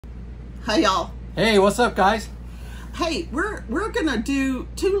Hey y'all. Hey, what's up, guys? Hey, we're gonna do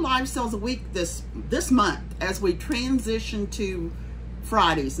 2 live sales a week this month as we transition to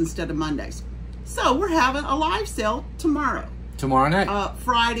Fridays instead of Mondays. So we're having a live sale tomorrow. Tomorrow night.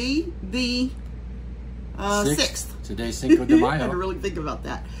 Friday the 6th. Today's Cinco de Mayo. I had to really think about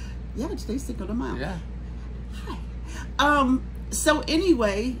that. Yeah, today's Cinco de Mayo. Yeah. Hi. So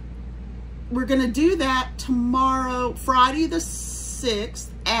anyway, we're gonna do that tomorrow, Friday the 6th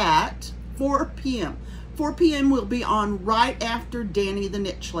at 4 p.m. 4 p.m. will be on right after Danny the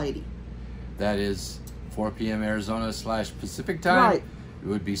Niche Lady. That is 4 p.m. Arizona / Pacific time. Right. It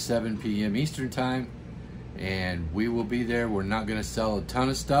would be 7 p.m. Eastern time. And we will be there. We're not going to sell a ton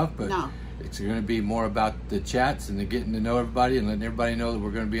of stuff, but No. it's going to be more about the chats and the getting to know everybody and letting everybody know that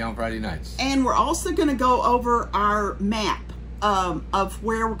we're going to be on Friday nights. And we're also going to go over our map of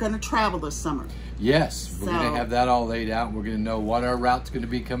where we're going to travel this summer. Yes, we're going So- to have that all laid out. We're going to know what our route's going to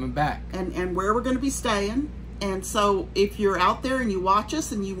be coming back. And where we're going to be staying. And so if you're out there and you watch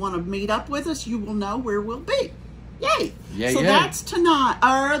us and you want to meet up with us, you will know where we'll be. Yay! Yay, so yay. that's tonight,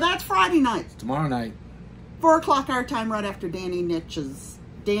 or that's Friday night. Tomorrow night. 4 o'clock our time, right after Danny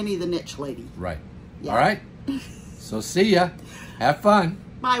the Niche Lady. Right. Yeah. All right. So see ya. Have fun.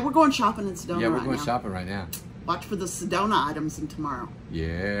 Bye. We're going shopping in Sedona Yeah, we're right going now. shopping right now. Watch for the Sedona items in tomorrow.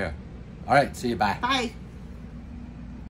 Yeah. All right. See you. Bye. Bye.